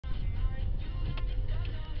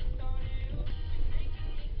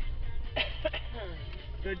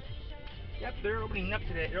Good. Yep, they're opening up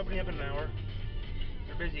today. They're opening up in an hour.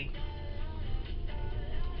 They're busy.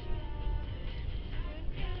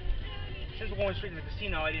 Since we're going straight to the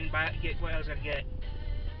casino, I didn't get what I was gonna get.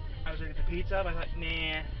 I was gonna get the pizza, but I thought,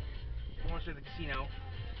 nah, we're going straight to the casino.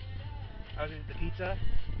 I was gonna get the pizza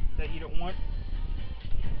that you don't want.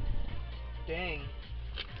 Dang.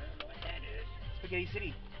 I don't know what that is. Spaghetti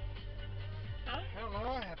City. Huh? I don't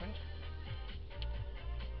know what happened.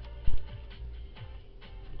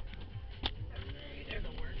 There's a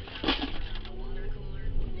word for that. The water cooler.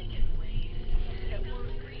 They get way. That word.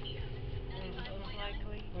 Most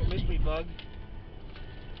likely. Oh, mystery bug.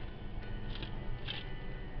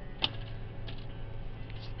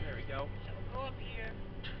 There we go. So go up here.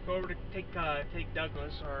 Go over to take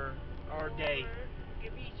Douglas or Day.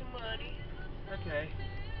 Give me some money. Okay.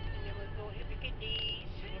 And then we'll go ahead and get these.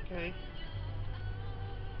 Okay.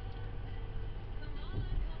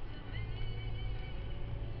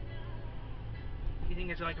 You think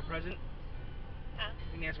it's like a present? Huh?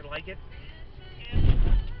 You think Nan's gonna like it?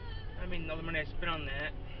 Yeah. I mean, all the money I spent on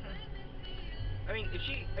that. I mean,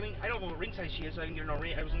 I don't know what ring size she is, so I didn't get her no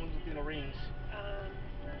ring. I wasn't looking at no rings.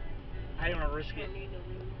 I don't want to risk it. Don't need no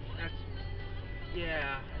rings. That's,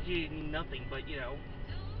 yeah, she didn't need nothing, but you know,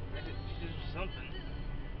 she did something.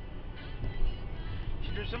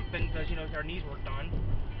 She did something because you know her knees worked on.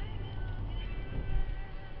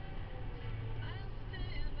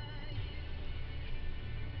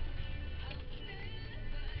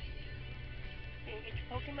 Can you get your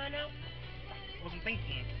Pokemon out? I wasn't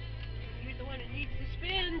thinking. You're the one that needs the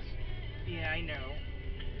spins. Yeah, I know.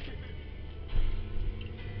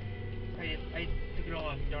 I took it all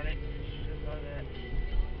off, darn it. Should have thought of that.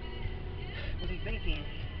 I wasn't thinking.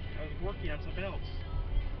 I was working on something else.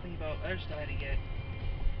 Thinking about other stuff I had to get.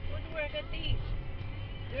 Wonder where I got these.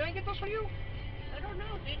 Did I get those for you? I don't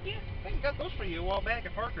know, did you? I think I got those for you a while back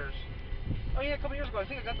at Parker's. Oh yeah, a couple years ago. I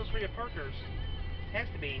think I got those for you at Parker's. Has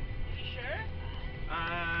to be. You sure?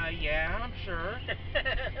 Yeah, I'm sure.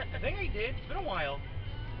 I think I did. It's been a while.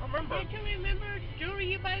 I don't remember. Can't you remember jewelry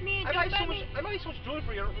you buy me and I don't buy buy me? so much jewelry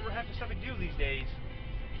for you. I don't remember half the stuff I do these days.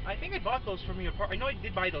 I think I bought those from you at I know I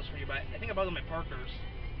did buy those for you, but I think I bought them at Parker's.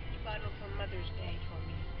 You bought them for Mother's Day for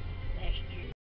me last year.